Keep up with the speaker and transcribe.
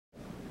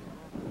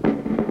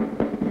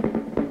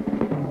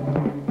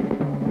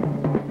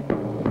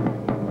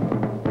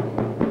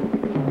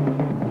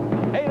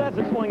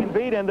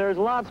Indeed, and there's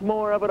lots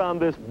more of it on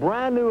this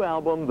brand new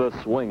album, The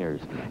Swingers.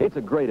 It's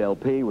a great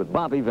LP with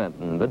Bobby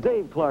Vinton, the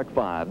Dave Clark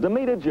Five,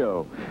 Demita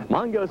Joe,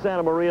 Mongo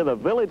Santa Maria, the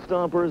Village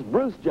Stompers,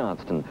 Bruce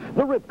Johnston,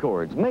 the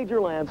Ripcords,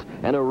 Major Lance,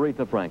 and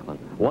Aretha Franklin.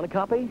 Want a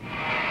copy?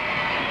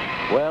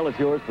 Well, it's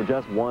yours for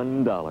just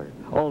 $1.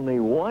 Only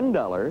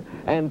 $1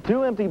 and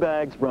 2 empty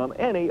bags from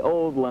any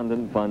Old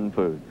London fun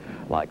food.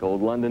 Like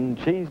Old London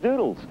Cheese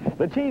Doodles,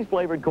 the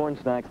cheese-flavored corn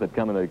snacks that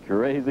come in the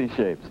crazy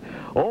shapes.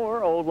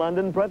 Or Old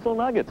London Pretzel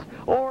Nuggets,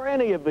 or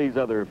any of these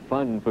other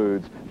fun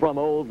foods from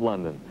Old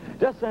London.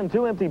 Just send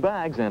 2 empty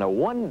bags and a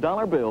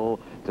 $1 bill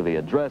to the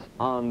address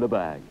on the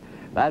bag.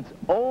 That's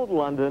Old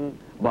London,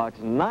 Box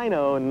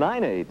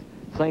 9098,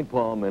 St.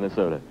 Paul,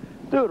 Minnesota.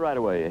 Do it right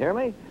away, you hear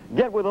me?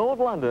 Get with Old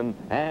London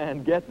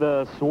and get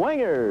the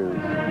Swingers.